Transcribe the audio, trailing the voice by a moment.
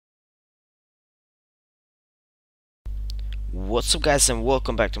What's up guys, and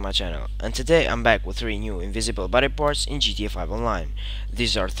welcome back to my channel, and today I'm back with 3 new invisible body parts in GTA 5 Online.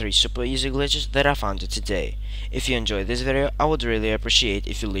 These are 3 super easy glitches that I found today. If you enjoyed this video, I would really appreciate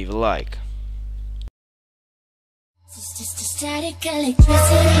if you leave a like. It's just a static electricity.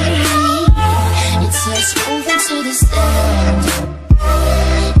 It's us moving to the sound.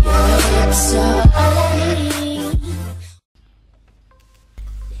 Your hips are all I need.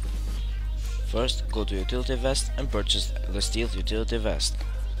 First, go to Utility Vest and purchase the Steel Utility Vest.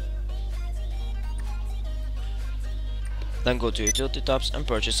 Then go to Utility Tops and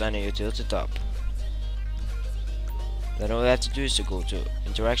purchase any utility top. Then all you have to do is to go to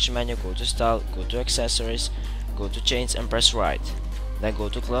Interaction menu, go to Style, go to Accessories, go to Chains and press right. Then go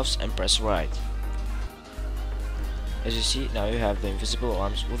to Gloves and press right. As you see, now you have the invisible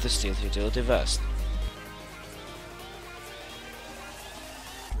arms with the Steel Utility Vest.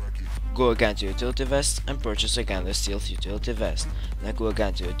 Go again to Utility Vest and purchase again the Steel Utility Vest. Then go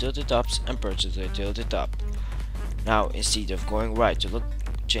again to Utility Tops and purchase the Utility Top. Now instead of going right to look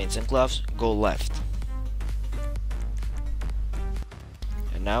Chains and Gloves, go left.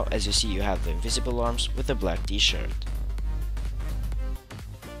 And now as you see, you have the invisible arms with the black t-shirt.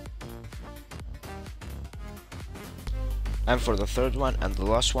 And for the third one and the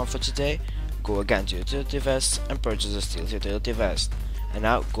last one for today, go again to Utility Vest and purchase the Steel Utility Vest. And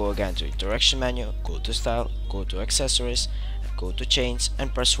now go again to Interaction menu, go to Style, go to Accessories, go to Chains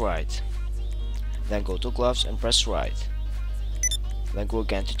and press right. Then go to Gloves and press right. Then go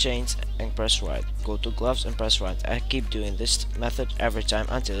again to Chains and press right. Go to Gloves and press right. And keep doing this method every time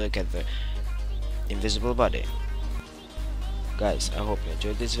until you get the invisible body. Guys, I hope you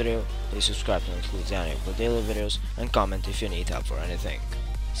enjoyed this video. Please subscribe to include any of the daily videos and comment if you need help for anything.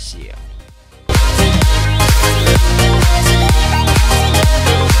 See ya.